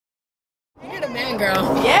need a man,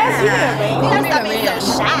 girl. Yes, you need a man. You gotta stop being so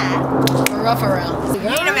shy. We're rough around. You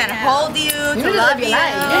need a man to hold you, to love you. You're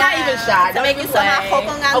not even shy. Don't make you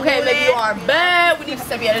somehow okay, maybe you are, but we need to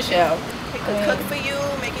step you out of the shell. He could cook for you,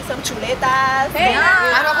 make you some chuletas. Hey,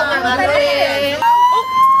 I don't know what I'm doing.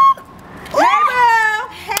 Hey, girl.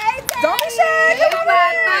 Hey, Don't be shy. Come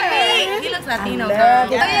over here. He looks Latino, girl.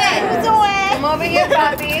 girl. Yeah. What you doing? Come over here,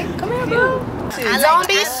 Bobby. Come here, boo. Don't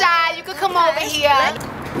be shy. You can come over here.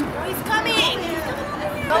 Oh, he's coming.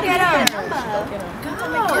 Go get him.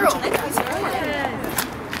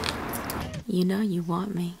 You know you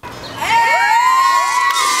want me.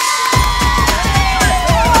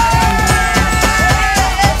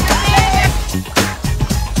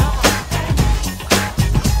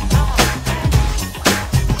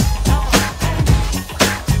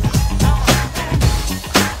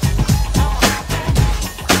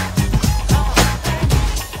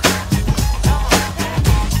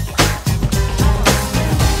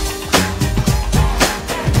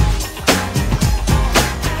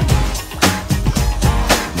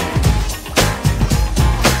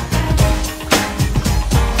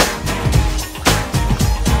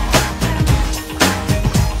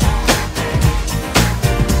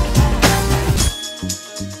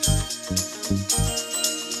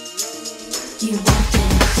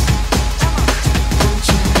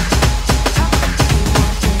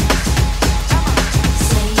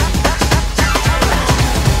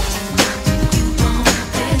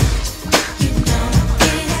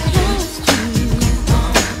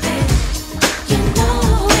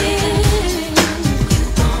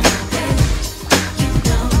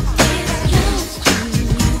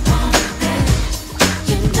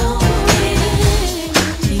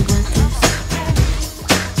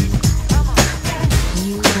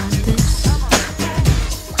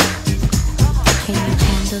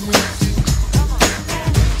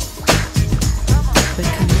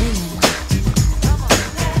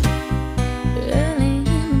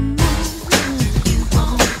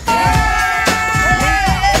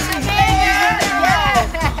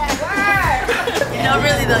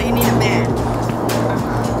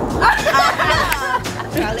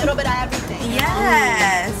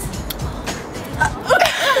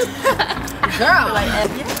 Girl. Like,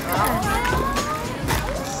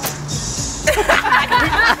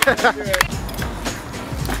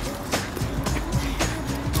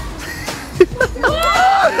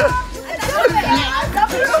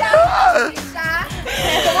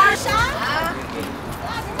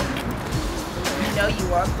 You know you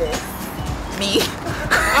want this. Me.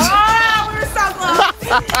 Oh, we were so close.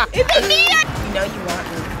 It's me. You know you want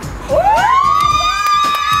me.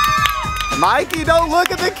 Mikey, don't look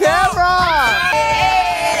at the camera! Hey.